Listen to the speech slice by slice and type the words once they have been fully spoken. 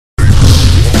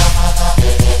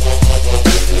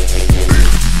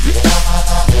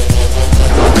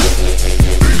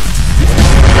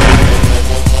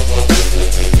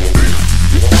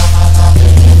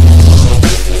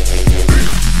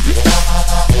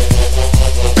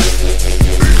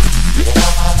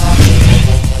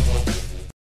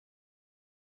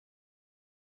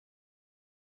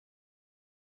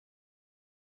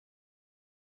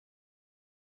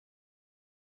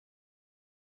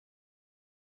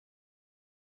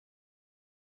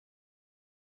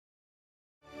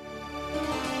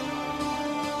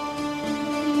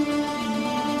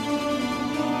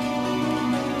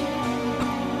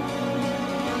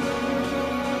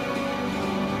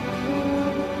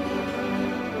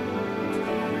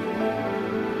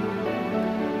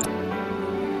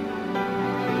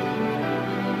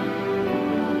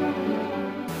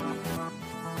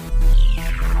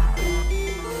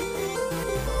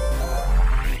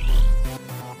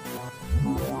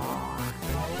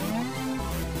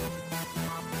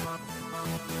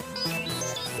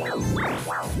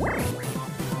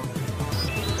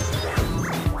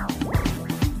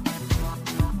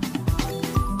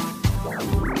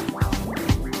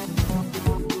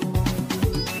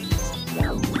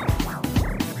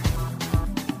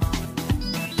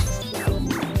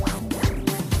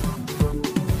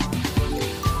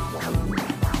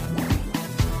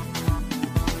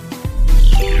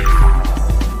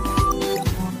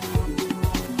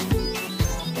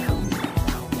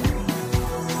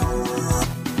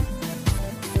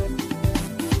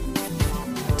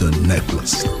The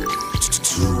necklace.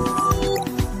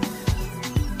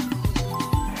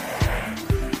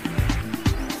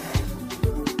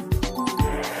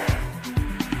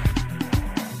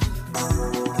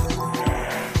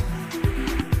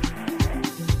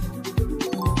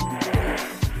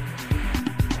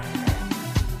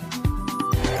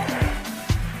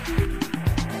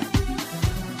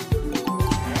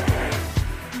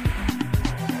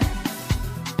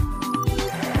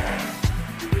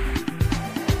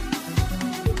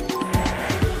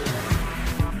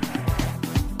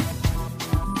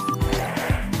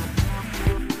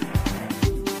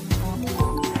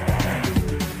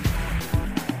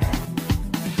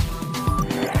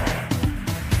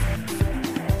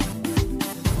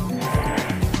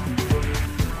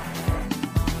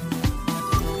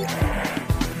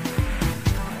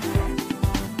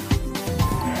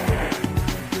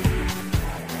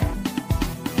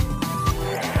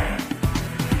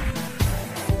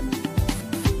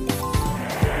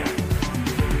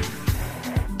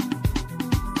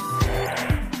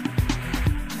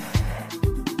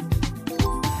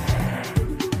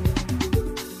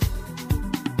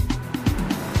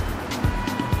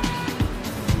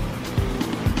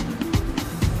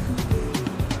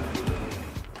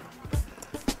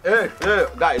 Hey,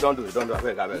 guy, don't do it. Don't do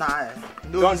it. Guy, nah,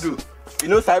 no, don't do. You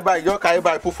know, cyber, your car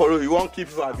bike put for you won't keep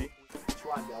you happy. Which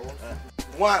one?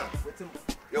 One,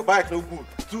 your bike no good.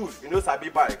 Two, you know, sabi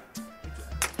bike.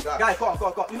 Guy, come.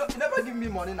 You never give me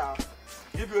money now.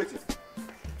 Give you it.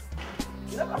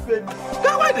 You never pay me.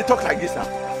 Guy, why they talk like this now?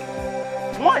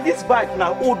 One, this bike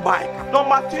now old bike.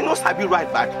 Number two, you know, sabi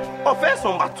ride bike. Offense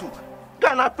number two.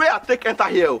 Guy, now pray I take enter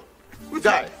here. Which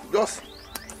guy, just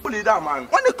pull it down, man.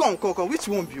 When they come, which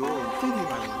one be your own? Give me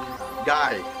my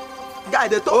money. Guy,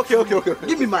 they talk. Okay.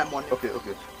 Give me my money. Okay.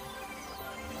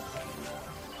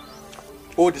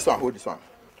 Hold this one.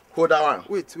 Hold that one.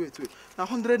 Wait. Now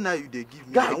 100 now you they give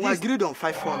me. Guy, I agreed on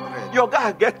 500. Your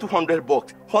guy get $200.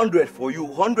 100 for you,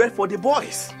 100 for the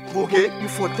boys. Okay? You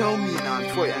for tell me now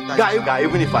before you enter. Guy,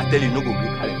 even if I tell you no go gree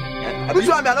carry. Which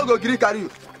one be I no go gree carry you?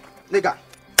 Nigga,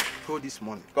 hold this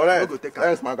money. Correct. No go take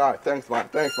Thanks, my guy. Thanks, man.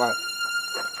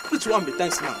 Which one be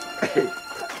thanks, man?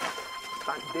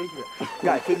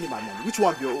 Guy, pay me my money. Which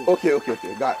one be your own? Okay.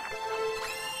 Guy.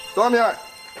 Come here.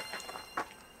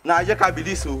 Now, you can be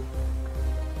this.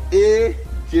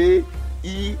 A-J-E-K-A.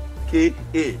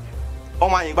 Oh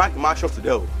my, you back my shop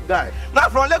today. Guy. Now,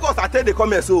 from Lagos, I tell they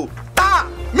come here, so.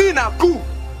 Me na cool.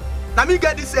 Now, me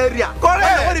get this area.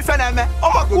 Correct. What if I me?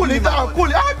 Oh, my, cool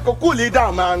it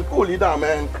down, man. Cool it down,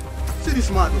 man. See this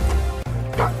man.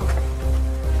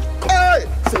 Hey!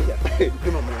 Say here. Give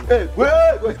me money. Hey,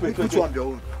 wait. Which one be your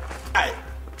own? Hey.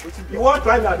 You want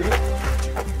try Nabi?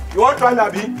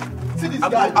 See this I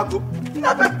guy. go.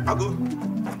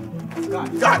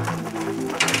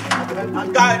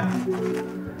 Guy.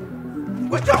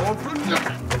 What you want?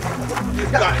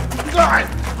 Guy.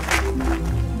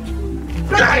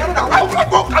 I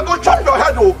go chop your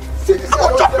head, oh. I go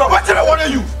chop your head. What I want to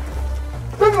use?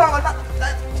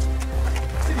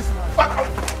 See this man.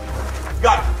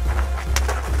 Guy.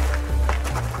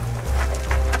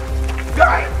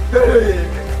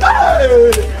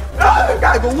 Hey!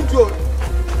 Guy, go wound you.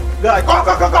 Guy, come.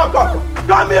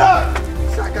 Come here.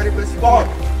 Carry person. Come.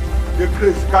 The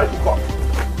grace, carry the cup.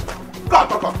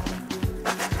 Come.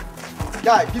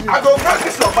 Guy, give me. I go break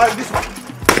this one, man. This one.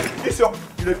 This one.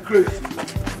 The grace.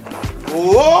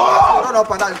 Oh! Run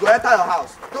up and down. Go enter your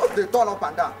house. Don't they turn up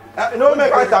and down. No,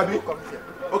 make I sabi. Come here.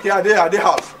 Okay, I dey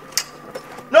house.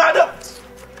 No, I don't.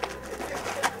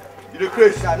 You the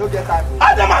crazy. I don't get time.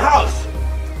 I dey my house.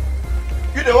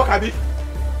 You dey work, abi?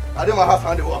 I dey my house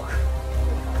and dey work.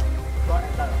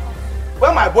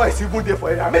 When my boys even dey for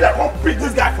area, make them come pick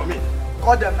this guy for me.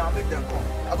 Call them now, make them come.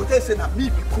 I go tell you say na me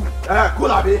be cool.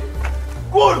 Cool, abi.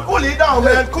 Cool it down,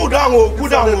 man. Cool down,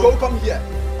 Go come here.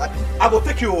 I go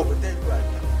take you. I go tell you right.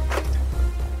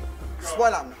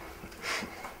 Spoil am.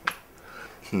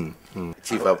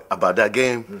 Chief, about that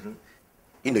game,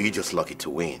 you know you're just lucky to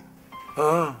win.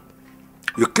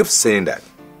 You keep saying that.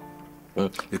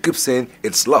 You keep saying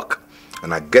it's luck.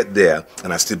 And I get there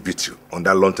and I still beat you on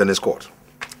that lawn tennis court.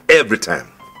 Every time.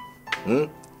 Hmm?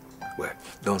 Well,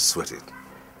 don't sweat it.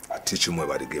 I'll teach you more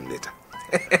about the game later.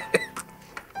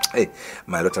 Hey,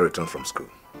 my daughter returned from school.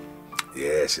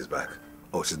 Yeah, she's back.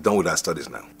 Oh, she's done with her studies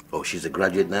now. Oh, she's a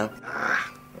graduate now?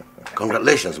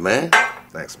 Congratulations, man.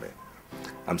 Thanks, man.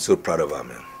 I'm so proud of her,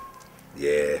 man.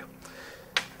 Yeah.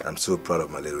 I'm so proud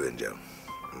of my little angel.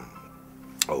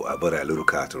 Oh, I bought her a little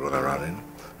car to run around in.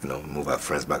 You know, move her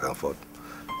friends back and forth.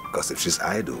 Because if she's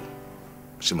idle,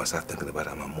 she must have thinking about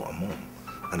her mom.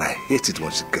 And I hate it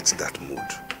when she gets in that mood.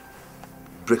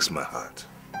 Breaks my heart.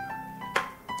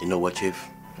 You know what, Chief?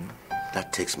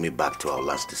 That takes me back to our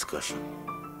last discussion.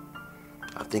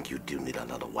 I think you do need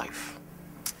another wife.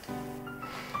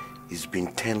 It's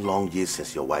been 10 long years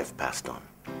since your wife passed on.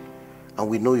 And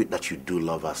we know that you do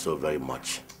love her so very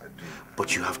much.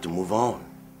 But you have to move on.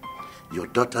 Your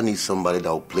daughter needs somebody that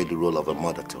will play the role of a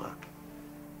mother to her.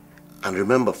 And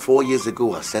remember, 4 years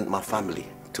ago, I sent my family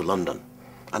to London.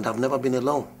 And I've never been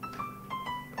alone.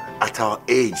 At our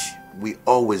age, we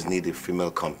always need a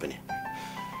female company.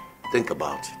 Think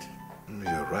about it.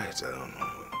 You're right, I don't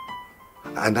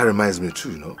know. And that reminds me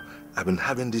too, you know, I've been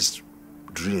having this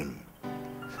dream.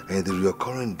 And the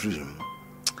recurring dream,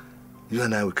 you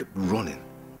and I, we kept running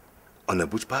on a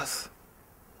bush path.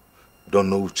 Don't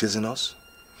know who's chasing us.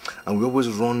 And we always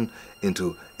run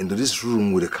into this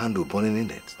room with a candle burning in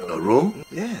it. A room?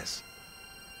 Yes.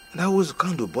 And there was a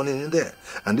candle burning in there.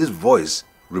 And this voice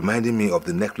reminding me of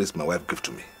the necklace my wife gave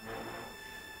to me.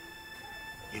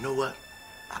 You know what?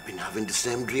 I've been having the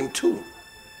same dream too.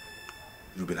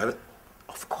 You've been having?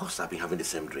 Of course I've been having the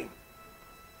same dream.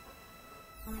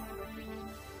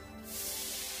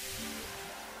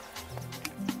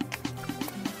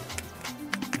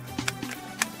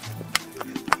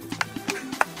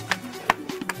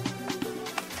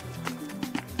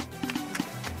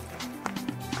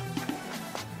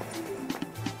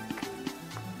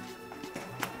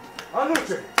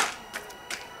 Anuche!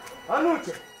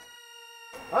 Anuche!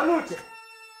 Anuche!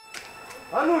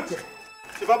 Anuche!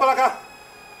 Sifabalaka,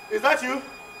 is that you?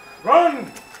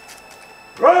 Run!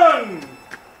 Run!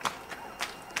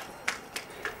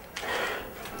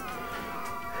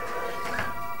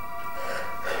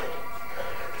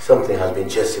 Something has been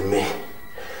chasing me.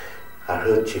 I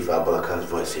heard Chief Abalaka's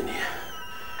voice in here.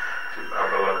 Chief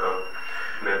Abalaka,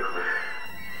 necklace.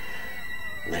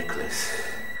 Necklace.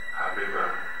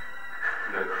 Habiba,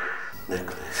 necklace.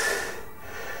 Necklace.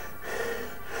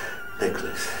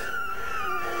 Necklace.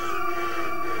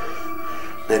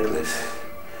 Necklace.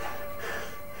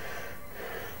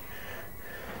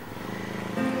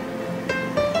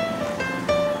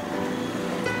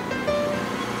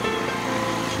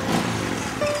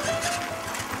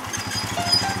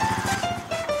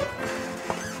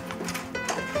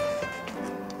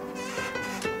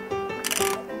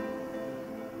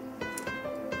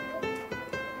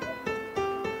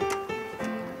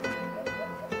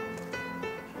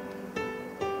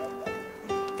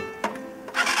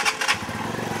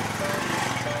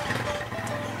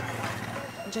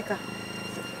 Jeka,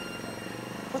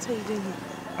 what are you doing here?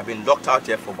 I've been locked out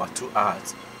here for about 2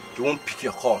 hours. You won't pick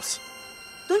your calls.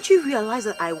 Don't you realize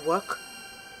that I work?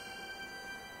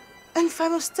 And if I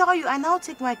must tell you, I now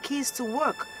take my keys to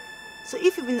work. So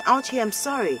if you've been out here, I'm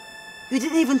sorry. You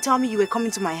didn't even tell me you were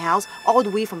coming to my house all the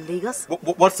way from Lagos.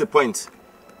 What's the point?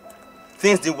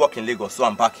 Things didn't work in Lagos, so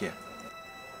I'm back here.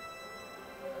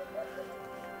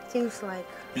 Things like...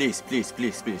 Please, please,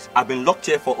 please, please. I've been locked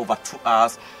here for over 2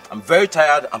 hours. I'm very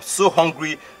tired. I'm so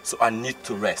hungry, so I need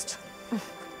to rest.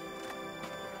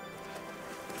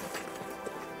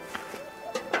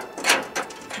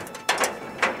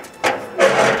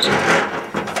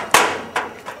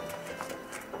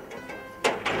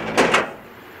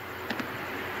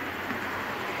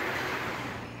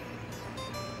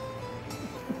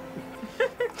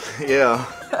 Yeah.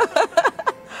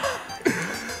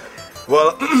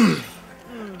 Well,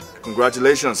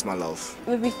 congratulations, my love.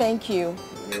 Baby, thank you.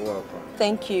 You're welcome.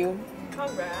 Thank you.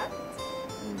 Congrats.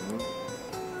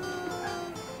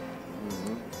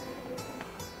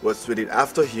 Well, sweetie,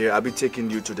 after here, I'll be taking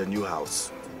you to the new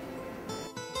house.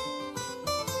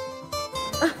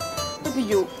 Baby,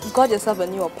 you got yourself a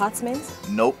new apartment?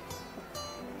 Nope.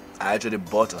 I actually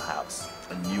bought a house.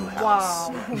 A new house.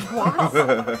 Wow.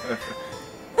 Wow.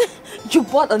 You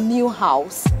bought a new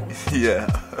house? Yeah.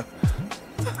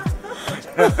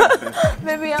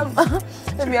 Baby,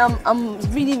 I'm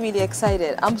really, really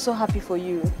excited. I'm so happy for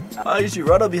you. You should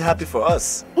rather be happy for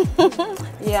us.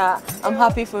 Yeah, I'm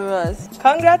happy for us.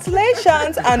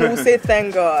 Congratulations, and we'll say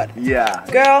thank God. Yeah.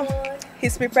 Girl,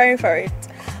 he's preparing for it.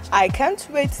 I can't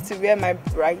wait to wear my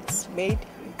bridesmaid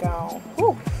gown.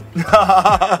 Woo. Did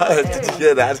you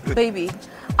hear that? Baby,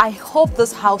 I hope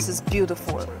this house is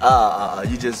beautiful.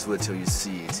 You just wait till you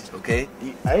see it, okay?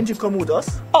 Aren't you coming with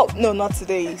us? Oh, no, not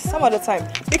today. Some other time.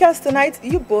 Because tonight,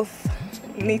 you both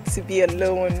need to be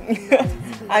alone.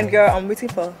 And girl, I'm waiting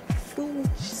for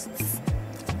foolishness.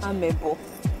 I'm able.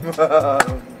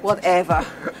 Whatever.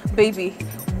 Baby,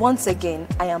 once again,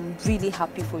 I am really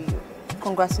happy for you.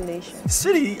 Congratulations.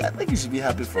 Sweetie, I think you should be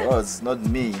happy for us, not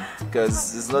me.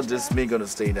 Because it's not just me gonna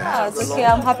stay in the house. It's okay,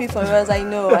 I'm happy for us. I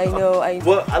know.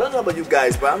 Well, I don't know about you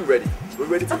guys, but I'm ready. We're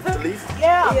ready to leave?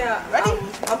 Yeah. Ready?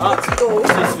 I'm ready to go.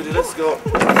 So, sweetie, let's go.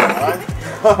 Alright?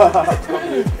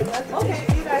 Okay,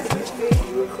 you guys with me.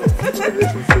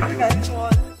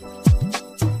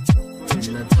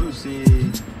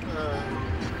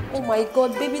 Oh my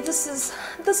God, baby, this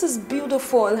is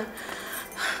beautiful.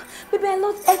 Baby, I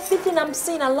love everything I'm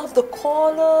seeing. I love the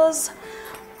colors.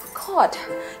 God,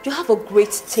 you have a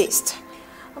great taste.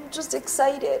 I'm just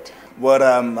excited. But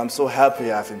I'm so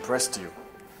happy I've impressed you.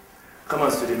 Come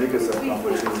on, sweetie, make yourself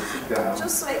comfortable. Sit down. I'm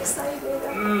just so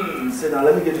excited. Sit down,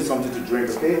 let me get you something to drink,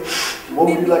 okay? What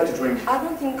would you like to drink? I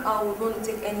don't think I would want to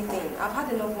take anything. I've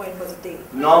had enough wine for today.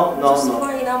 No.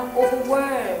 Fine, I'm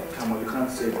overwhelmed. Come on, you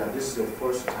can't say that. This is your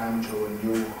first time to a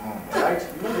new home, right?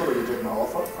 You're not going to reject my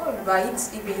offer. Alright,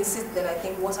 if you insist, then I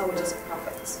think water will just be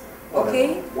perfect.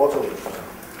 Okay? Water will be fine.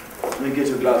 Let me get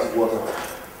you a glass of water.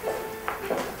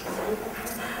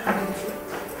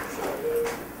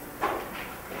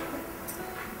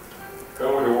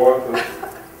 Come with the water.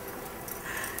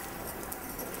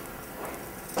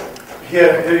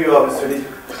 Here you are, Miss Sweetie.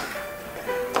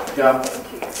 Yeah.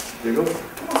 There you go.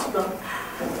 Come on, sit down.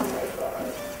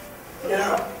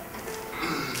 Yeah.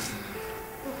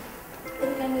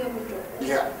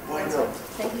 Yeah, why not?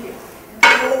 Thank you.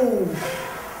 Oh.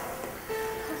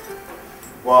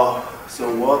 Wow, so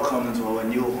welcome to our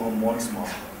new home once more.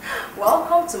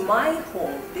 Welcome to my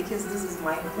home, because this is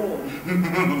my home.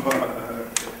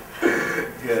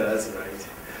 Yeah, that's right.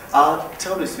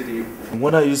 Tell me, sweetie,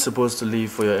 when are you supposed to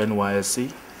leave for your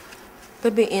NYSC?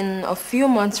 Maybe in a few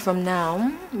months from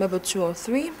now, maybe 2 or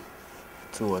 3.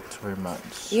 2 or 3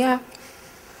 months. Yeah.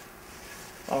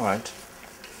 Alright.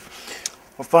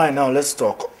 Well, fine, now let's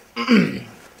talk.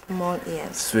 I'm all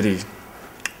ears. Sweetie,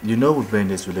 you know we've been in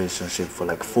this relationship for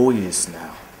like 4 years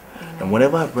now. And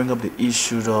whenever I bring up the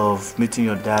issue of meeting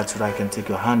your dad so that I can take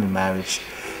your hand in marriage,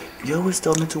 you always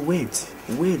tell me to wait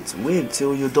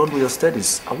till you're done with your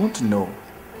studies. I want to know,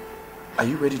 are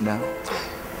you ready now?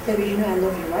 Baby, you know I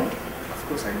love you, right? Of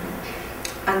course I do.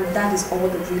 And that is all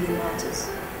that really matters.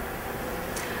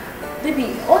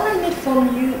 Baby, all I need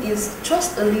from you is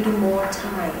just a little more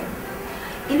time.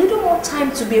 A little more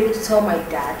time to be able to tell my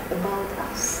dad about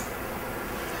us.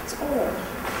 That's all.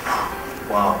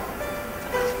 Wow.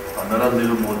 Another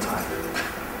little more time.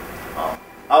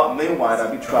 Meanwhile,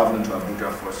 I'll be traveling to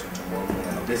Abuja first thing tomorrow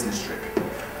on a business trip.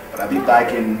 But I'll be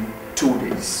back in 2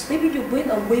 days. Maybe you're going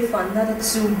away for another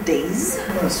 2 days?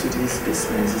 No, sweetie, it's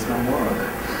business. It's my work.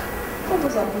 All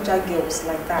those Abuja girls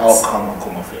like that. Oh,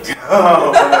 come off it.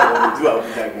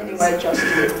 Anyway, just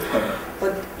you.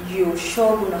 But you're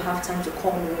sure going to have time to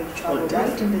call me when you travel, right?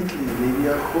 Definitely. Maybe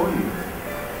I'll call you.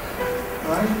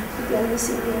 Alright? Maybe I'll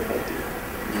see you already.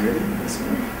 Really? Yes,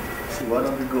 ma'am. So why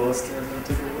don't we go upstairs and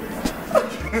take a walk?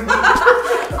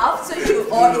 After you,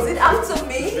 or is it after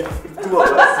me? 2 of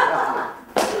us.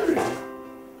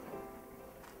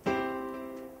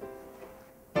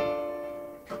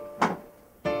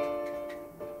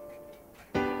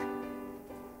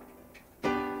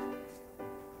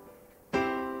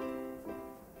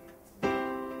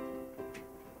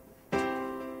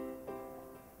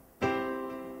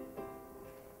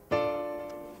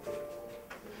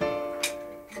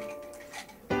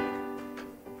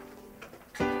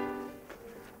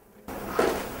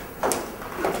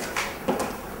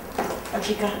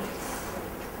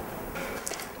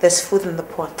 There's food in the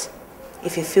pot.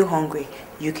 If you feel hungry,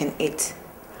 you can eat.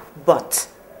 But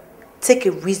take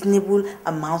a reasonable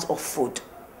amount of food.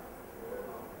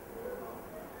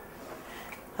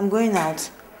 I'm going out.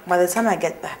 By the time I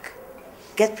get back,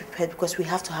 get prepared because we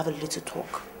have to have a little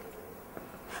talk.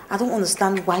 I don't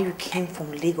understand why you came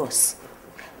from Lagos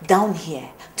down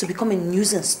here to become a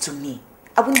nuisance to me.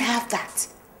 I wouldn't have that.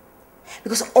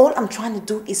 Because all I'm trying to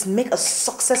do is make a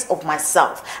success of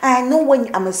myself. And I know when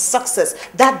I'm a success,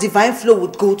 that divine flow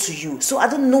would go to you. So I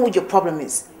don't know what your problem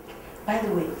is. By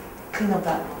the way, clean up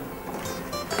that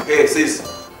room. Hey, sis.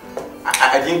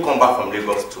 I didn't come back from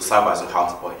Lagos to serve as a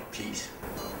houseboy, please.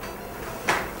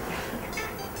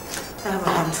 I have a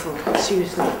handful.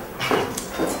 Seriously.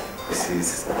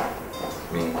 Sis,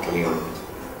 me, King.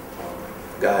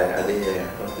 Guy, are they here?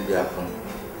 What did happen?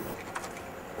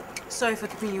 sorry for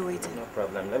keeping you waiting. No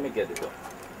problem. Let me get the door.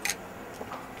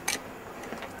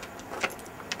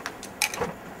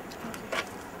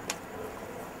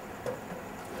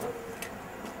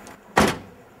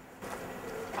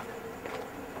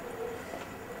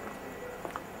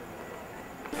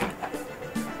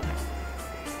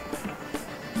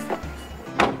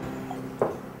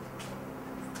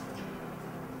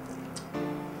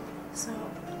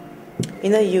 You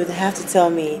know, you'd have to tell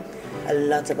me a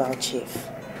lot about Chief.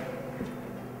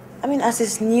 I mean, as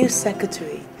his new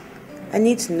secretary, I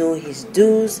need to know his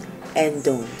do's and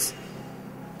don'ts.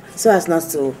 So as not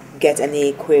to get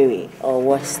any query or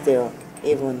worse still,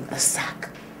 even a sack.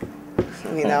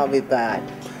 I mean, that would be bad.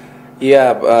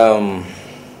 Yeah,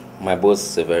 my boss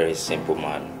is a very simple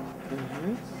man.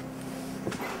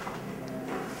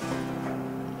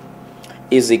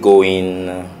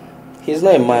 Easygoing. He's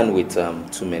not a man with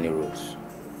too many rules.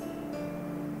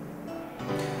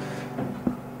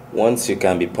 Once you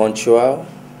can be punctual,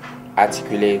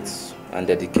 articulate, and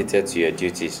dedicated to your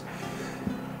duties,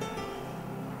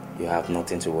 you have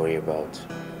nothing to worry about.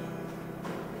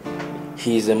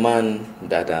 He's a man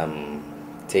that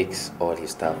takes all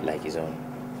his stuff like his own.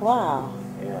 Wow.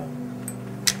 Yeah.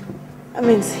 That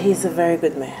means he's a very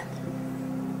good man.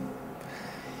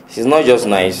 He's not just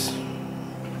nice.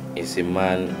 He's a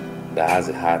man that has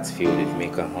a heart filled with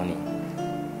milk and honey.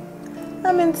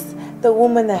 That means the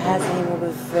woman that has him will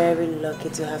be very lucky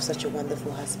to have such a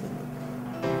wonderful husband.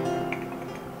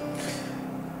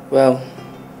 Well,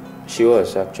 she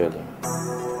was actually.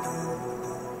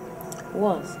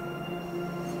 Was?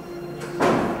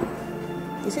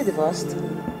 Is he divorced?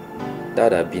 That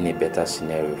would have been a better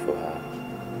scenario for her.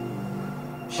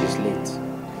 She's late.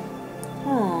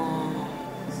 Oh.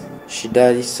 She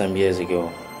died some years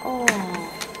ago. Oh.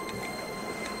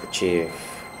 Chief,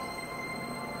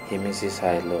 he misses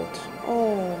her a lot.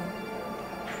 Oh.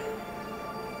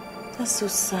 That's so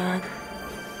sad.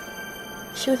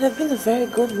 She would have been a very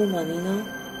good woman, you know?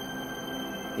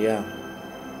 Yeah.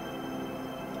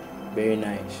 Very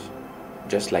nice.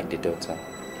 Just like the daughter.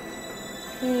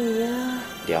 Yeah.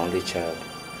 Their only child.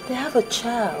 They have a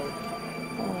child.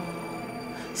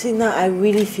 Oh. See, now I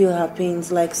really feel her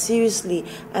pains. Like, seriously,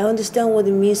 I understand what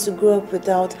it means to grow up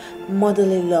without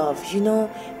motherly love. You know,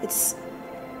 it's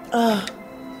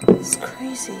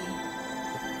crazy.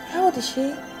 How old is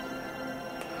she?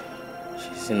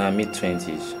 She's in her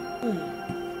mid-20s.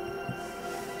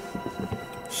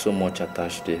 So much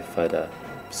attached to her father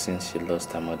since she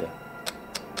lost her mother.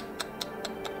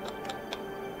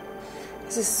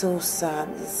 This is so sad.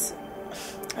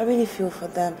 I really feel for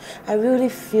them. I really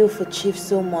feel for Chief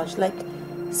so much. Like,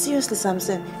 seriously,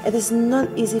 Samson, it is not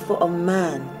easy for a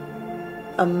man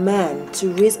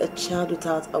to raise a child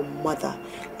without a mother.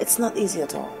 It's not easy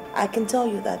at all. I can tell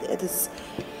you that it is.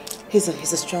 He's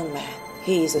a strong man.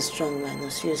 He is a strong man. No,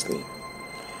 seriously.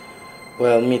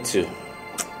 Well, me too.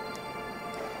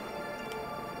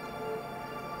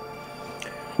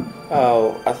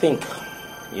 Oh, I think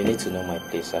you need to know my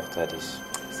place after this.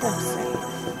 Samson,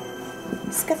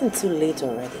 it's getting too late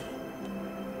already.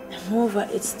 And moreover,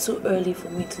 it's too early for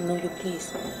me to know your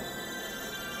place.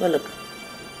 Well, look,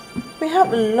 we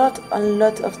have a lot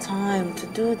of time to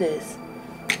do this.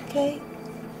 Okay?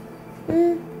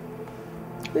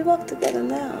 We work together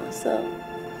now, so.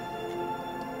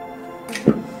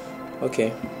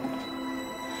 Okay.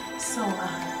 So,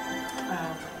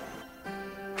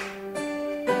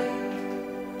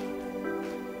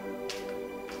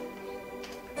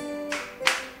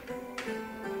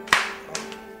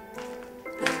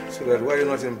 So that why are you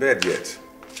not in bed yet?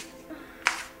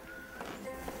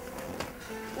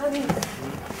 Daddy,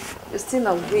 you're still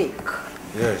awake.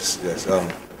 Yes.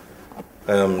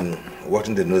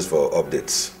 Watching the news for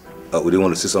updates. Would you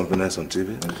want to see something else on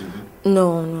TV?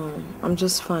 No, I'm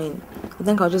just fine. I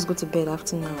think I'll just go to bed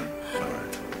after now.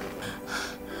 Alright.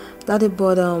 Daddy,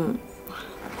 but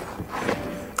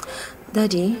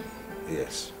Daddy?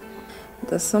 Yes.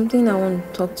 There's something I want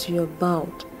to talk to you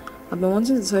about. I've been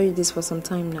wanting to tell you this for some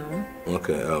time now.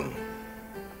 Okay,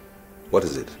 what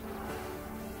is it?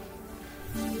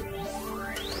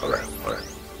 Alright.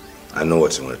 I know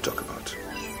what you want to talk about.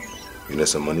 You need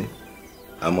some money?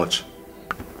 How much?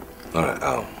 Alright,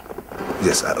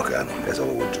 yes, okay, I know. That's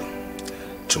what we'll do.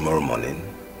 Tomorrow morning,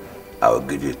 I will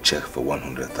give you a check for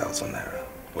 100,000 naira.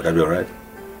 Would that be alright?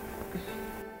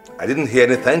 I didn't hear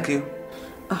any thank you.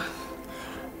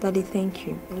 Daddy, thank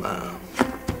you.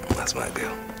 That's my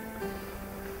girl.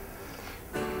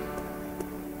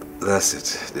 That's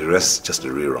it. The rest, just a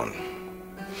rerun.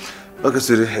 Okay,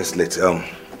 sweetie, it's late.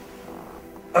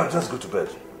 Just go to bed.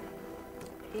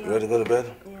 Yeah. You ready to go to bed?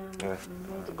 Yeah. All right.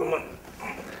 Come on.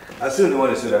 I'll see you in the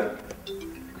morning, sweetheart.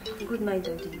 Good night,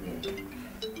 Daddy.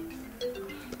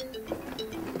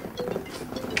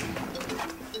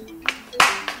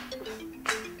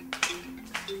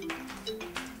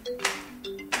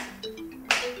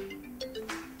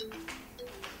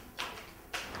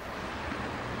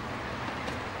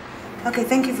 Okay,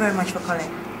 thank you very much for calling.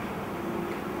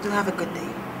 Do have a good day.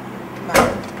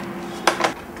 Bye.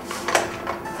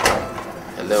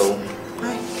 Hello.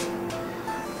 Hi.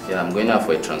 Yeah, I'm going out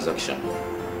for a transaction.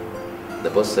 The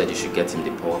boss said you should get him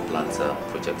the power plant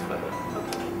project file.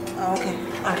 Oh, okay.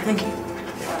 Alright, thank you.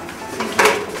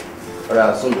 Alright,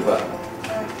 I'll soon be back.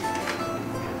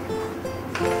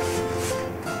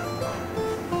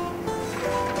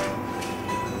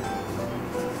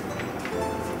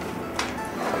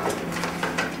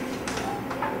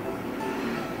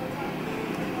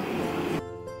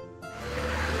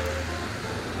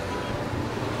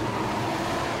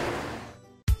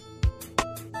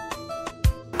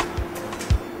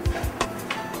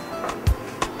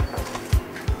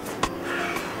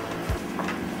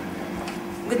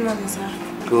 Good morning, sir.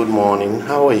 Good morning.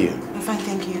 How are you? I'm fine,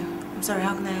 thank you. I'm sorry,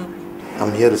 how can I help you?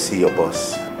 I'm here to see your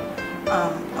boss.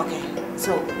 Okay.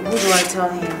 So, who do I tell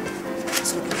him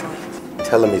is looking for him?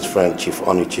 Tell him his friend, Chief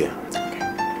Oniche.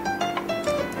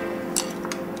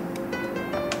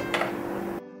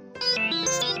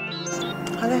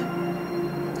 Hello?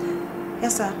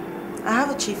 Yes, sir. I have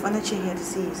a Chief Oniche here to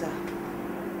see you, sir.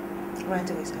 Right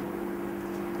away, sir.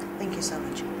 Thank you so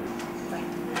much. Bye.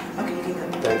 Okay, you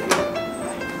can go. Thank you.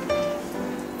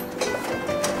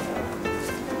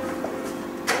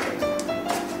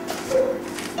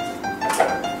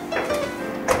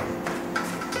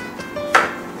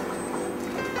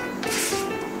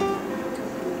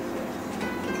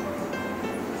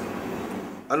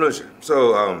 Anush,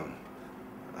 so,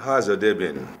 how's your day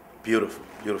been? Beautiful,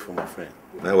 beautiful, my friend.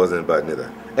 That wasn't bad neither.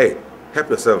 Hey, help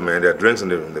yourself, man. There are drinks in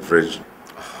the fridge.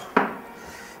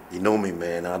 You know me,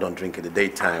 man. I don't drink in the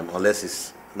daytime unless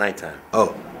it's nighttime.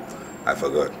 Oh, I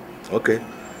forgot. Okay.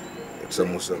 It's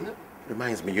almost some.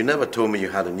 Reminds me, you never told me you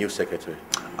had a new secretary.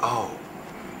 Oh,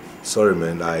 sorry,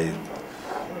 man.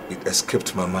 It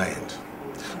escaped my mind.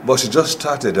 But she just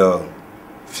started a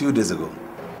few days ago.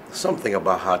 Something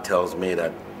about her tells me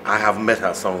that I have met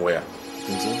her somewhere.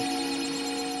 Think so?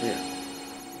 Yeah.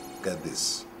 Get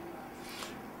this.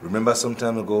 Remember some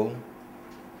time ago,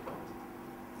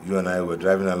 you and I were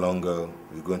driving along, we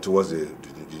were going towards the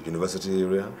university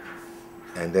area,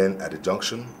 and then at the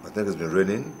junction, I think it's been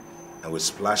raining, and we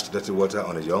splashed dirty water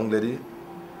on a young lady.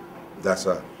 That's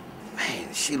her.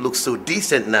 Man, she looks so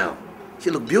decent now.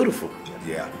 She looks beautiful.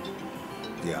 Yeah.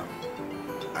 Yeah.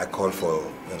 I called for,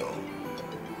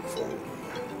 for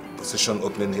position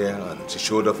opening here, and she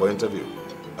showed up for interview.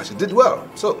 And she did well.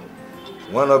 So,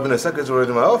 she wound up being a secretary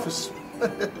in my office.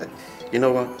 You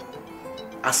know what?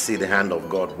 I see the hand of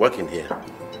God working here.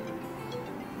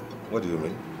 What do you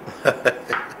mean?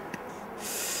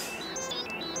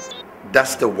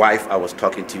 That's the wife I was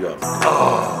talking to you about.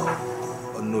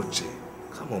 Oh, Onoche.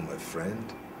 Come on, my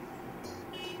friend.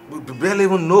 We barely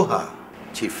even know her.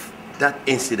 Chief, that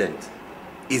incident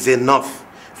is enough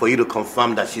for you to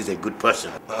confirm that she's a good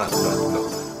person. No.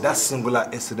 That singular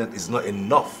incident is not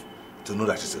enough to know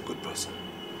that she's a good person.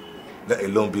 Let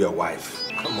alone be a wife.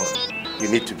 Come on. You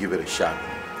need to give it a shot.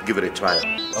 Give it a try.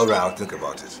 All right, I'll think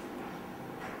about it.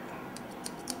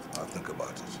 I'll think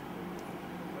about it.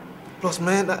 Plus,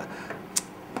 man,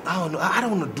 I don't know. I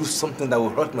don't want to do something that will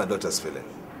hurt my daughter's feeling.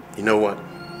 You know what?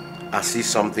 I see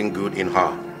something good in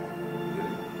her.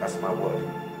 That's my word.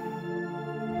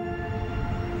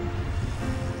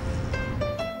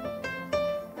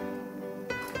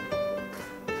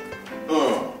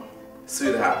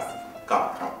 Sweetheart, come.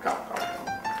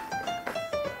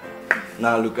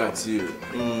 Now look at you.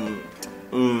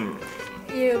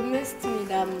 You missed me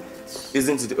that much.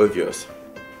 Isn't it obvious?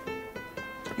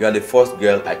 You are the first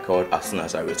girl I called as soon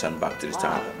as I returned back to the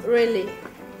town. Really?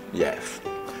 Yes.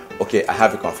 Okay, I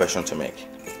have a confession to make.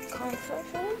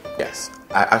 Confession? Yes,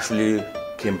 I actually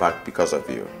came back because of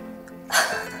you.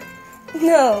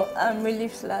 No, I'm really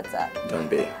flattered. Don't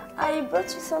be. I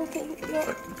brought you something.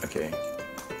 Yeah. Okay.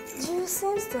 You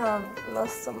seem to have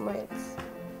lost some weight.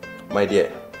 My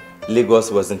dear, Lagos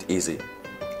wasn't easy.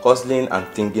 Hustling and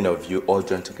thinking of you all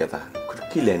joined together could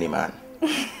kill any man.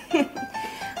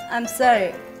 I'm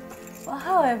sorry. But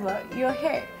however, you're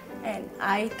here and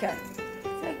I can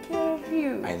take care of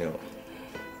you. I know.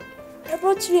 I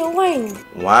brought you a wine.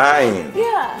 Wine?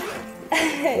 Yeah.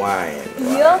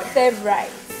 Wine. Your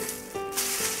favorite.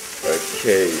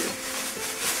 Okay.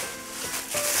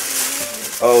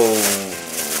 Oh,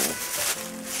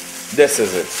 this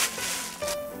is it.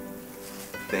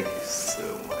 Thank you so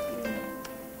much.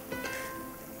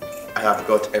 I have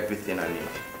got everything I need.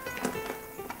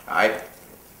 Alright?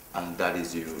 And that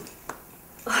is you.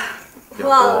 You're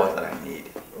all that I need.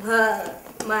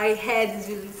 My head is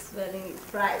really swelling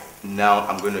with pride. Now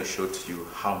I'm going to show to you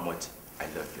how much I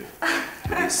love you.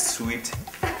 With a sweet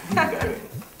Nigerian.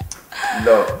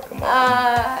 Love, come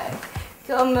on.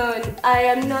 Come on, I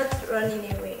am not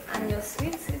running away. And your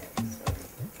sweet sister,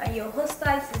 and your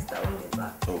hostile sister will be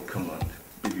back. Oh, come on.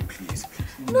 Baby, please.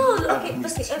 No, okay,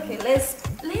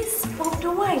 let's pop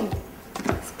the wine.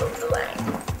 Let's pop the wine.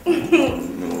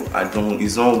 No, I don't.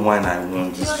 It's not wine I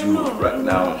want. It's you right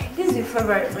now. This is your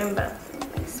favorite, remember?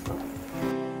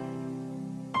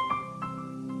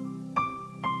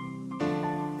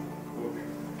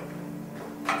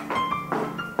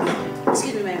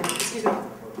 Excuse me, ma'am. Excuse me.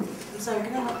 I'm sorry,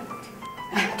 can I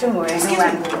help? Don't worry, Excuse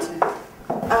I me. know where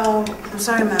I'm going to. I'm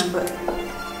sorry, ma'am, but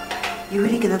you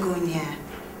really cannot go in here.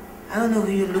 I don't know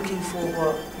who you're looking for,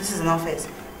 but this is an office,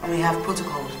 and we have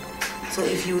protocols. So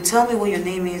if you tell me what your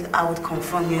name is, I would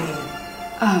confirm you in.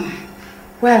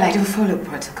 Well, I don't follow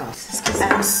protocols.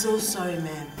 I'm so sorry,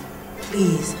 ma'am.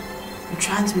 Please, I'm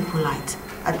trying to be polite.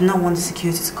 I do not want the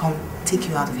security to come take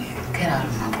you out of here. Get out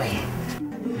of my way.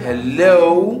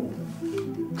 Hello?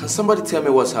 Can somebody tell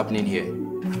me what's happening here?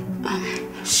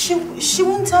 She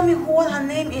won't tell me what her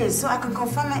name is, so I can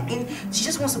confirm her in. She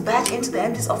just wants to badge into the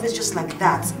MD's office just like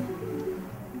that.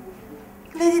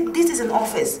 Lady, this is an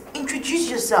office. Introduce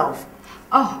yourself.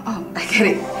 Oh, I get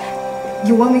it.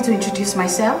 You want me to introduce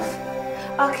myself?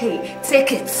 Okay,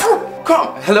 take it. Oh,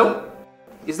 come. Hello?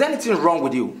 Is there anything wrong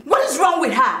with you? What is wrong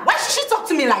with her? Why should she talk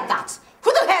to me like that?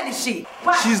 Who the hell is she?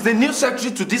 Why? She's the new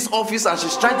secretary to this office and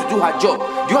she's trying to do her job.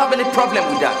 Do you have any problem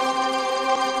with that?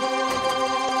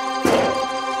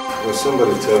 Will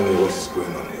somebody tell me what is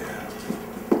going on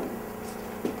here?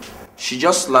 She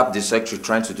just slapped the secretary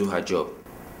trying to do her job.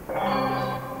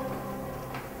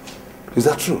 Is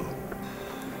that true?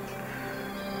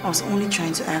 I was only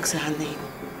trying to ask her name,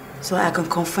 so I can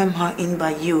confirm her in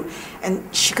by you. And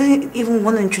she couldn't even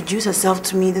want to introduce herself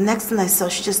to me. The next thing I saw,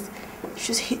 she just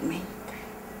hit me.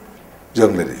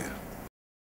 Young lady,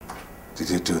 did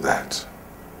you do that?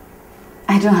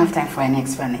 I don't have time for any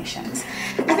explanations.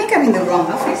 I think I'm in the wrong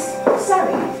office.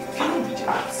 Sorry.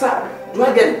 Sir, do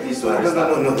I get it, please? No.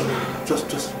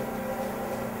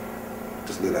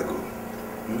 Just let her go.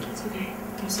 It's okay.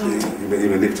 I'm sorry. You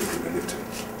may leave too.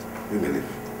 You may leave.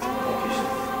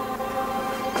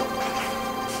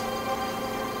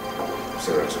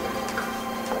 Sorry.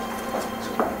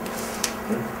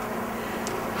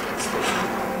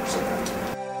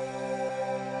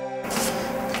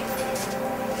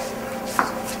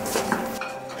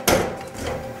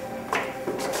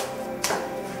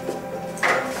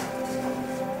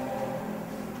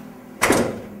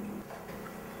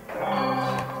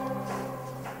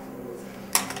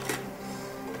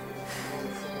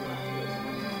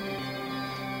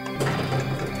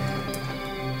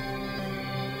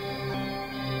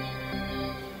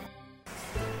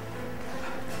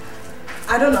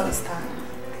 I don't understand.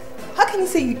 How can you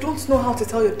say you don't know how to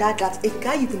tell your dad that a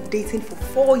guy you've been dating for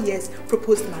 4 years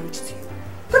proposed marriage to you?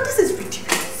 But this is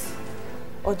ridiculous.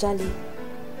 Ojali,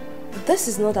 this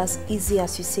is not as easy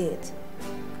as you say it.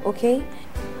 Okay?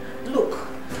 Look,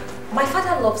 my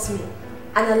father loves me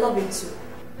and I love him too.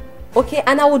 Okay?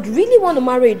 And I would really want to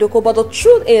marry Idoko, but the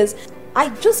truth is, I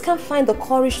just can't find the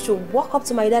courage to walk up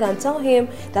to my dad and tell him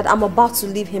that I'm about to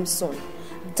leave him soon.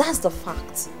 That's the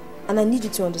fact. And I need you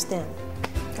to understand.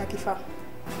 Takifa.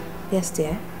 Yes,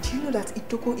 dear? Do you know that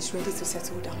Idoko is ready to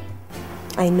settle down?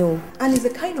 I know. And he's the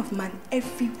kind of man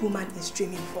every woman is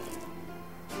dreaming for.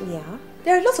 Yeah?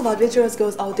 There are lots of adventurous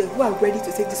girls out there who are ready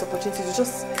to take this opportunity to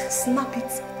just snap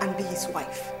it and be his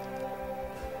wife.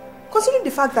 Considering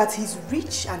the fact that he's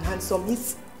rich and handsome,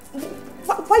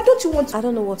 why don't you want to... I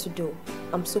don't know what to do.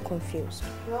 I'm so confused.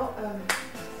 Well,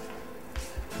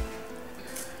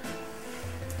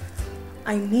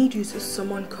 I need you to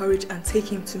summon courage and take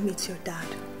him to meet your dad.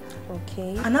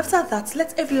 Okay. And after that,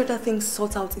 let every other thing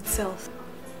sort out itself.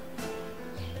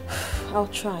 I'll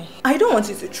try. I don't want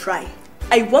you to try.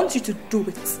 I want you to do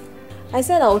it. I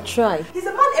said I'll try. He's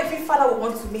a man every father would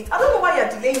want to meet. I don't know why you're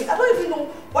delaying it. I don't even know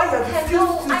why you're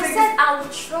refusing to I said I'll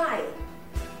try.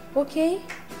 Okay?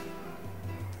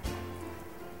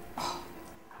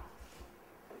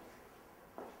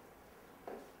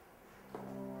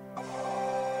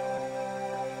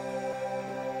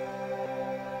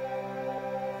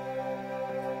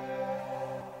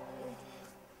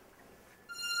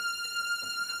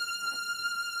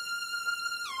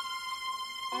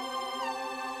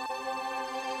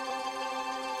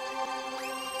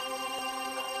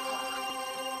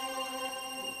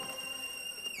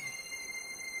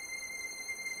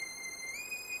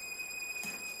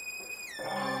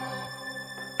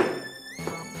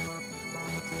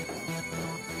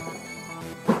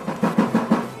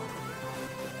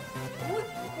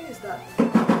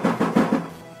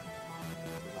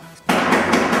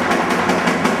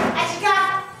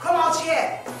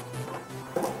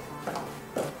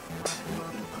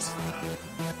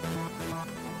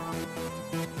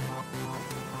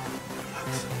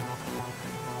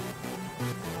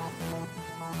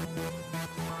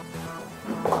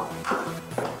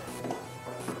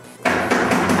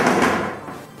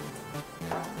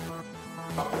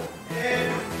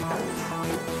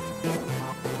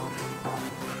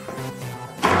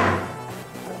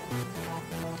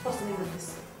 What's the meaning of this?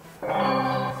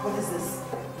 What is this?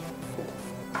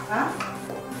 Huh?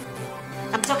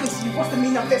 I'm talking to you. What's the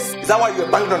meaning of this? Is that why you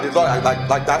were banging on the door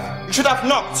like that? You should have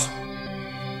knocked.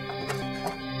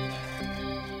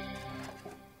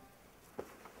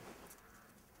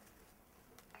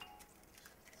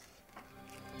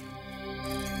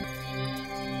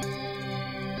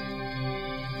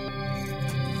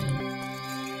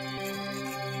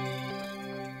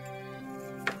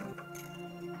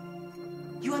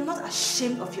 You are not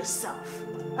ashamed of yourself,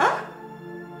 huh?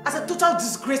 As a total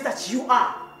disgrace that you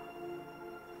are.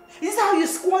 Is this how you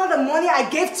squander the money I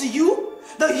gave to you?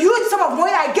 The huge sum of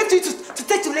money I gave to you to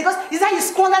take to Lagos? Is that how you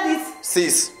squandered it?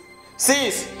 Sis,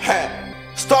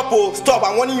 stop, oh, stop.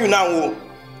 I'm warning you now, oh.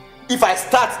 If I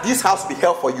start, this house will be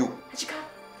hell for you. Ajika,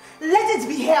 let it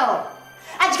be hell.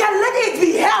 Ajika, let it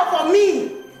be hell for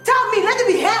me. Tell me, let it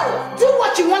be hell. Do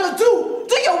what you want to do.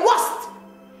 Do your worst.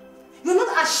 You're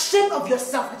not ashamed of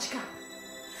yourself, Ajika.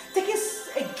 Taking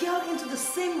a girl into the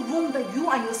same room that you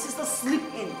and your sister sleep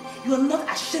in. You are not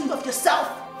ashamed of yourself.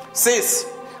 Sis,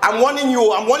 I'm warning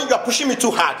you. I'm warning you. You're pushing me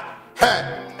too hard.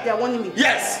 You're warning me?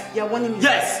 Yes. You're warning me?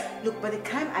 Yes. Look, by the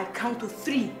time I count to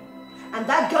 3, and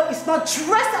that girl is not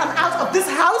dressed and out of this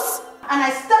house, and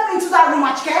I step into that room,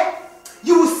 Ajika,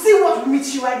 you will see what will meet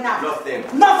you right now. Nothing.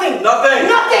 Nothing. Nothing.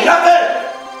 Nothing. Nothing.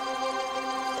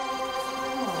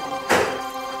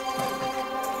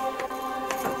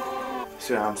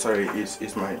 Sir, I'm sorry.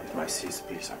 It's my sis,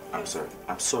 please. I'm sorry.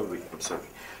 I'm sorry. I'm sorry.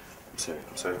 I'm sorry.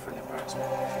 I'm sorry for the embarrassment.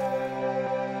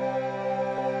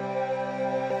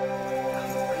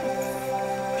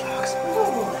 Relax.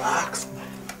 Relax.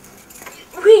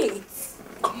 Wait.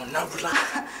 Come on now, relax.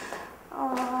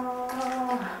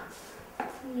 Oh,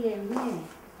 yeah, man.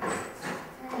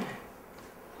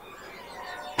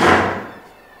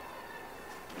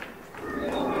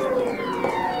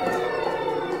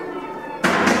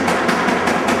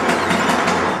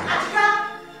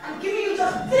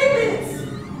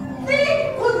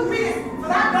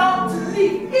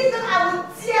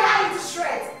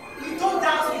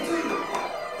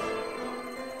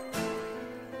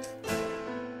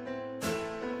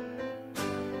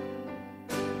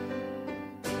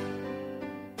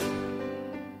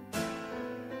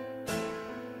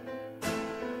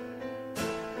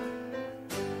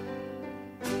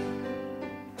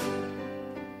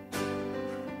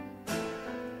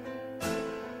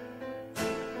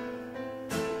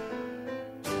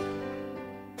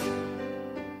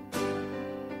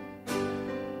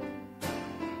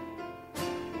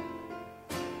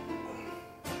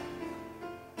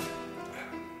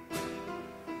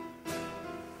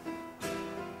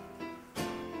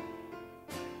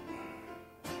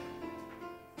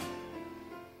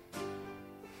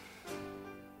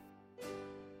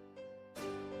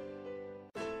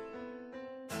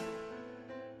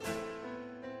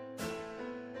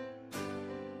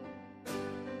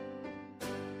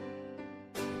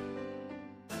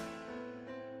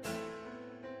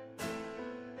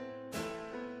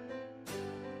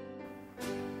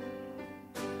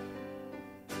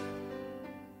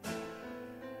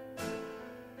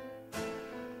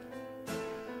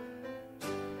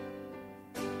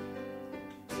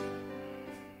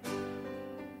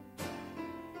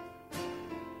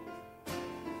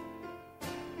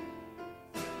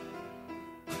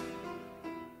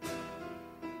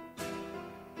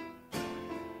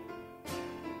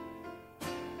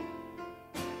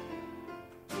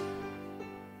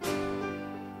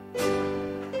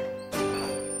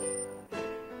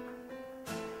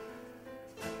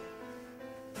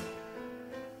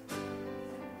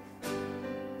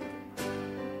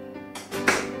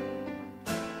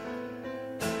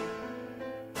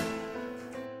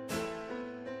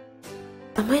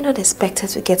 Am I not expected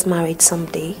to get married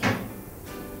someday?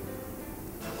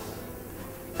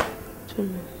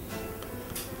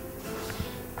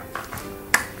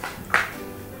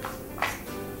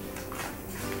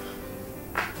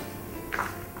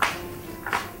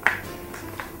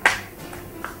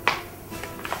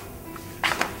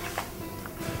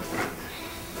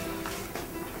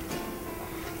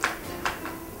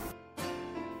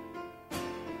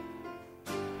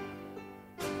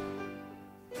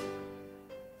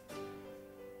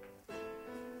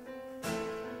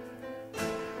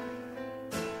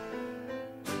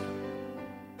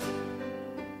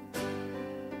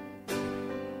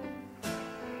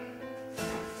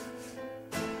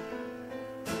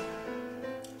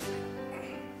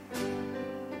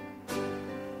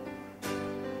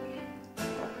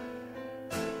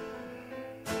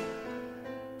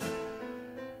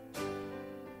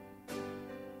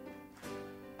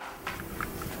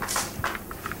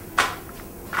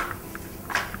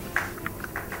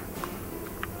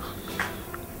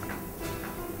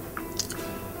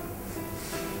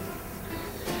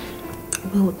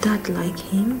 Will Dad like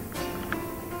him?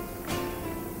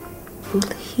 Will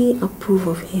he approve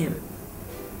of him?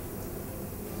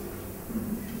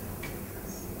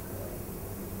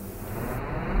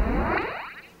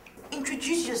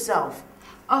 Introduce yourself.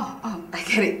 Oh, I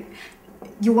get it.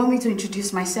 You want me to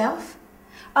introduce myself?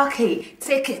 Okay,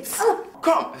 take it. Oh,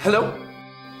 come. Hello?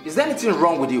 Is there anything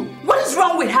wrong with you? What is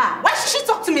wrong with her? Why should she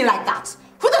talk to me like that?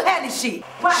 Who the hell is she?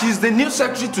 Why? She's the new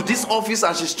secretary to this office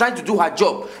and she's trying to do her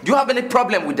job. Do you have any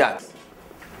problem with that?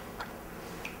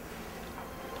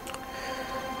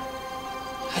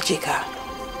 Ajika,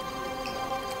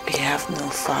 we have no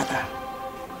father,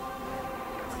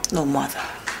 no mother.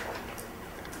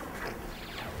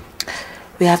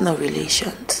 We have no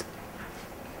relations.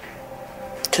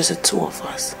 Just the two of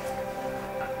us.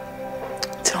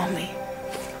 Tell me,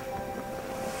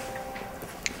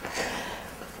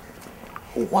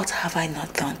 what have I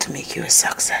not done to make you a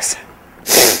success?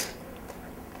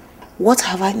 What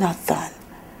have I not done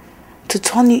to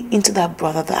turn you into that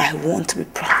brother that I want to be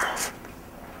proud of?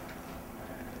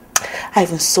 I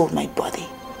even sold my body.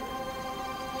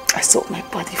 I sold my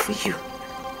body for you.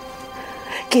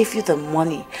 Gave you the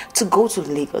money to go to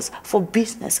Lagos for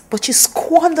business, but you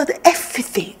squandered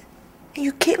everything. And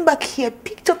you came back here,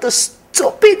 picked up the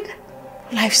stupid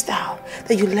lifestyle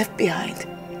that you left behind.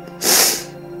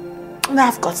 Now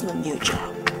I've gotten a new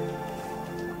job.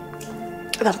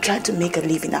 And I'm trying to make a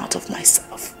living out of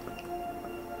myself.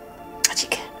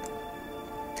 Ajike,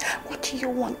 what do you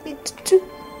want me to do?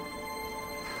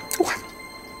 What?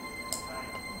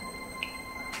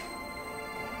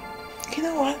 You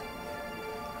know what?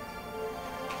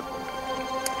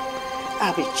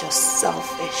 I'll be just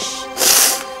selfish.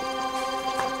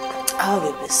 I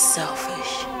will be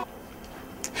selfish.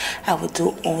 I will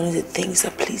do only the things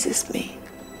that pleases me.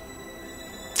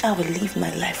 I will live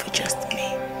my life for just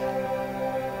me.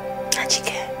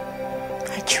 Ajike,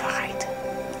 I tried.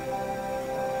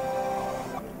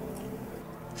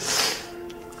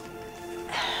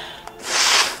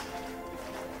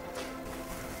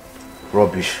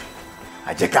 Rubbish.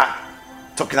 Ajika,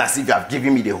 talking as if you have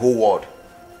given me the whole world.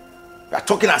 You are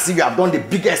talking as if you have done the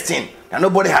biggest thing that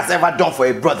nobody has ever done for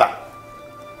a brother.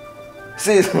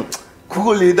 See,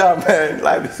 cool it down, man.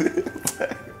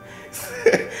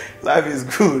 Life is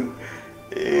good.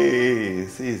 Hey,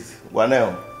 sis,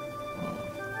 Wanel.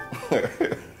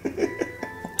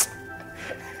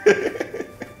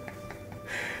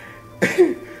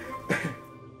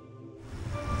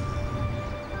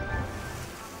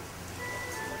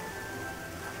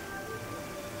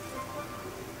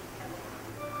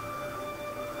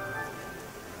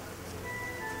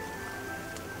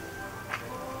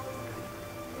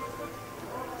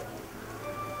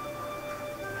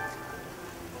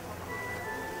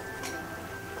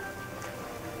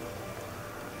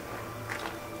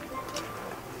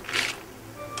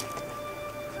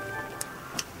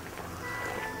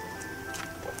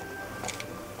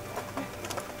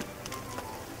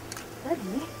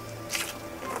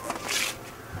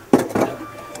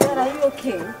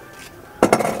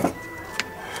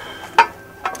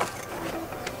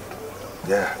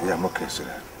 Yeah, I'm okay, sir.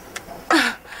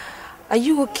 Are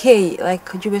you okay? Like,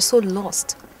 you were so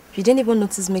lost. You didn't even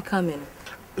notice me coming.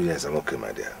 Yes, I'm okay,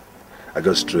 my dear. I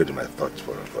just strayed in my thoughts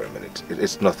for a minute.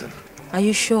 It's nothing. Are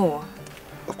you sure?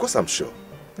 Of course I'm sure.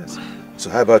 Yes. So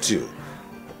how about you?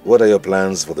 What are your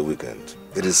plans for the weekend?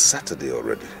 It is Saturday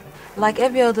already. Like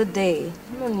every other day.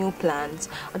 No new plans.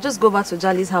 I'll just go back to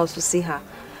Jali's house to see her.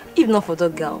 If not for the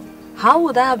girl, how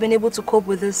would I have been able to cope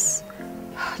with this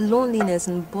loneliness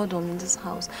and boredom in this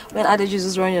house when Adeji is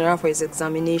just running around for his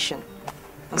examination?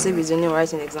 I'll say he's only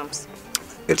writing exams.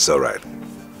 It's alright.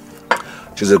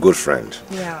 She's a good friend.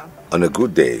 Yeah. On a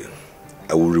good day,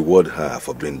 I will reward her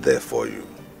for being there for you.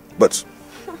 But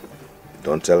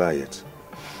don't tell her yet.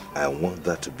 I want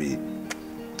that to be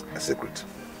a secret.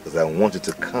 Because I want it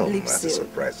to come as a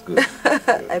surprise. Good.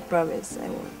 Good. I promise I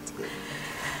won't.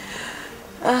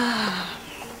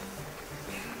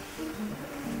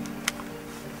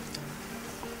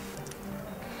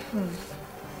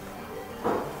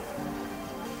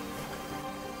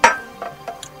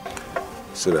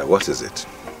 Sura, what is it?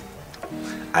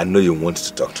 I know you want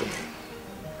to talk to me.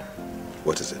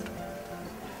 What is it?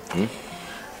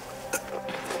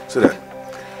 Sura,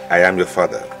 I am your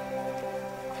father.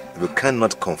 If you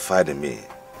cannot confide in me,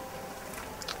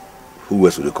 who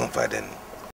else will you confide in?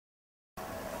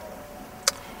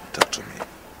 Talk to me.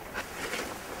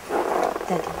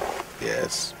 Daddy.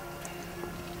 Yes?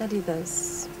 Daddy,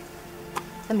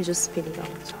 let me just spell it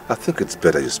out. I think it's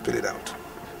better you spell it out.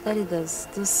 Daddy, there's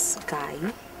this guy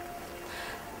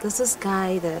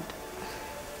that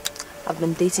I've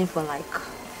been dating for like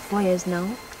 4 years now.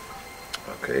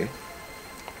 Okay.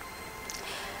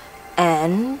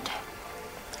 And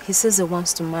he says he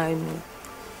wants to marry me.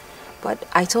 But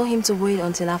I told him to wait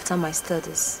until after my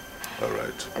studies. All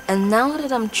right. And now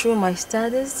that I'm through my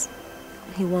studies,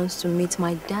 he wants to meet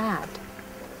my dad.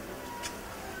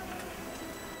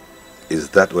 Is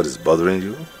that what is bothering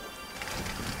you?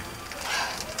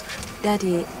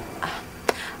 Daddy,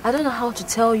 I don't know how to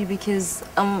tell you because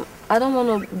I don't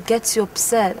want to get you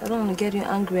upset. I don't want to get you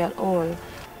angry at all.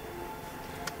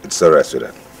 It's all right,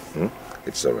 sweetheart.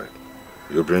 It's all right.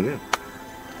 You bring him.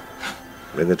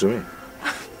 Bring it to me.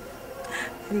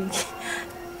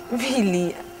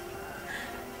 Really?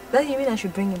 That you mean I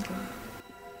should bring him?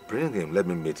 Bring him, let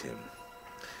me meet him.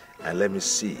 And let me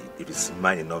see if he's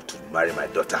man enough to marry my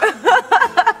daughter.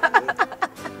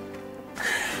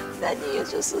 Daddy, you're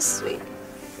just so sweet.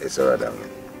 It's all right, darling.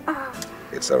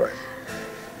 It's all right.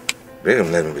 Bring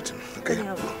him, let me meet him, okay?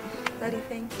 Daddy,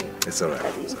 thank you. It's all right.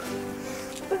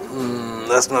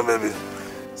 That's my baby.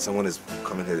 Someone is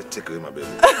coming here to take away my baby.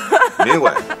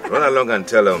 Meanwhile, run along and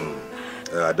tell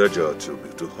Adojo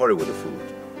to hurry with the food.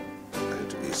 I need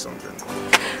to eat something.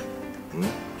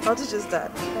 I'll do just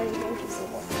that. Daddy, thank you so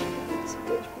much. It's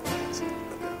good.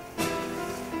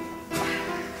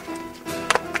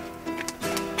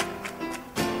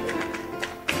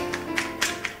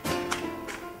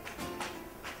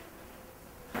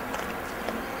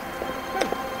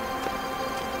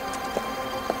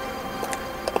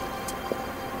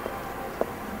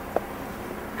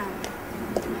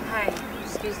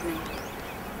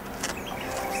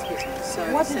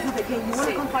 What is it again? You want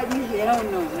to confide me here? No.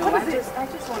 I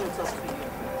just want to talk to you.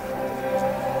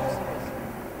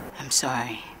 I'm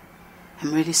sorry.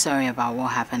 I'm really sorry about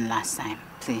what happened last time.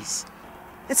 Please.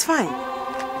 It's fine.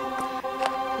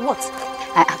 What?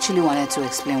 I actually wanted to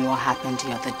explain what happened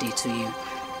the other day to you.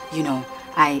 You know,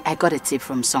 I got a tip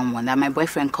from someone that my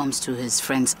boyfriend comes to his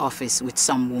friend's office with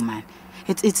some woman.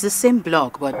 It's the same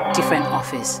block but different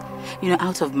office. You know,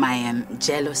 out of my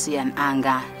jealousy and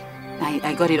anger,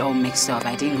 I got it all mixed up.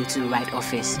 I didn't go to the right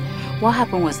office. What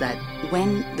happened was that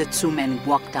when the two men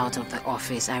walked out of the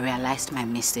office, I realized my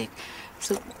mistake.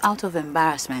 So out of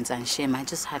embarrassment and shame, I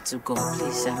just had to go.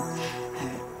 Please,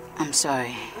 I'm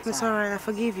sorry. It's all right. I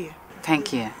forgive you.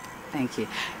 Thank you. Thank you.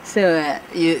 So,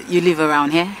 you live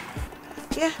around here?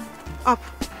 Yeah, up.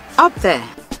 Up there?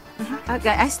 Okay,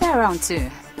 I stay around too.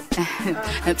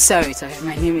 I'm sorry.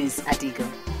 My name is Adigo.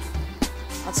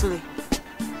 Atsuli.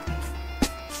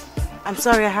 I'm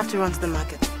sorry, I have to run to the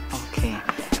market. Okay,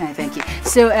 thank you.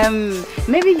 So,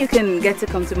 maybe you can get to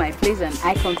come to my place and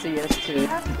I come to yours too. You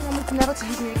have to promise never to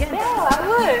leave me again. Yeah, I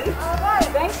would. All right,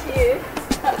 thank you.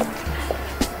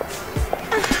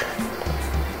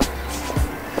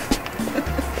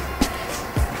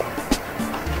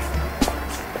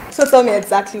 So tell me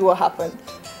exactly what happened.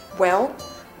 Well,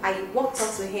 I walked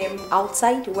up to him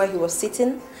outside where he was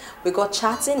sitting. We got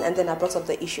chatting and then I brought up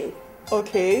the issue.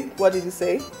 Okay, what did you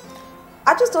say?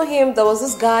 I just told him there was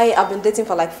this guy I've been dating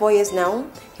for like 4 years now.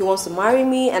 He wants to marry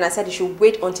me and I said he should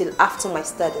wait until after my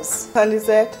studies. And he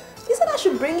said? He said I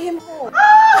should bring him home.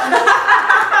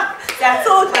 I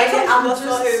told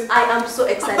I am so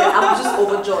excited. I'm just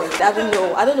overjoyed. I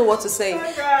don't know what to say.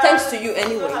 Thanks to you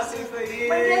anyways.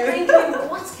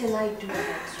 What can I do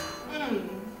about you?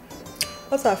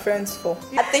 What's our friends for?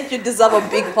 I think you deserve a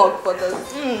big hug for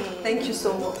this. Thank you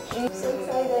so much. I'm so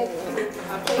excited.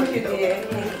 Thank you, dear.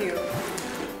 Thank you.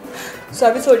 So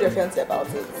have you told your fiance about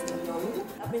it? No.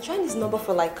 I've been trying this number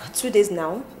for like 2 days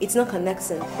now. It's not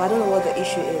connecting, but I don't know what the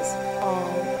issue is.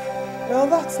 Well,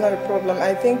 that's not a problem.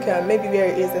 I think maybe where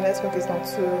it is, the network is not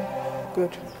too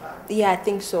good. Yeah, I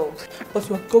think so. But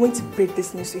we're going to break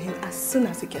this news to him as soon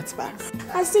as he gets back.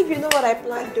 As if you know what I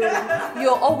plan doing.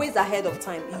 You're always ahead of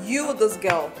time. You, this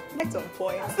girl. Right on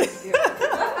point.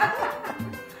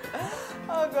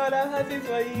 Oh God, I'm happy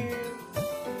for you.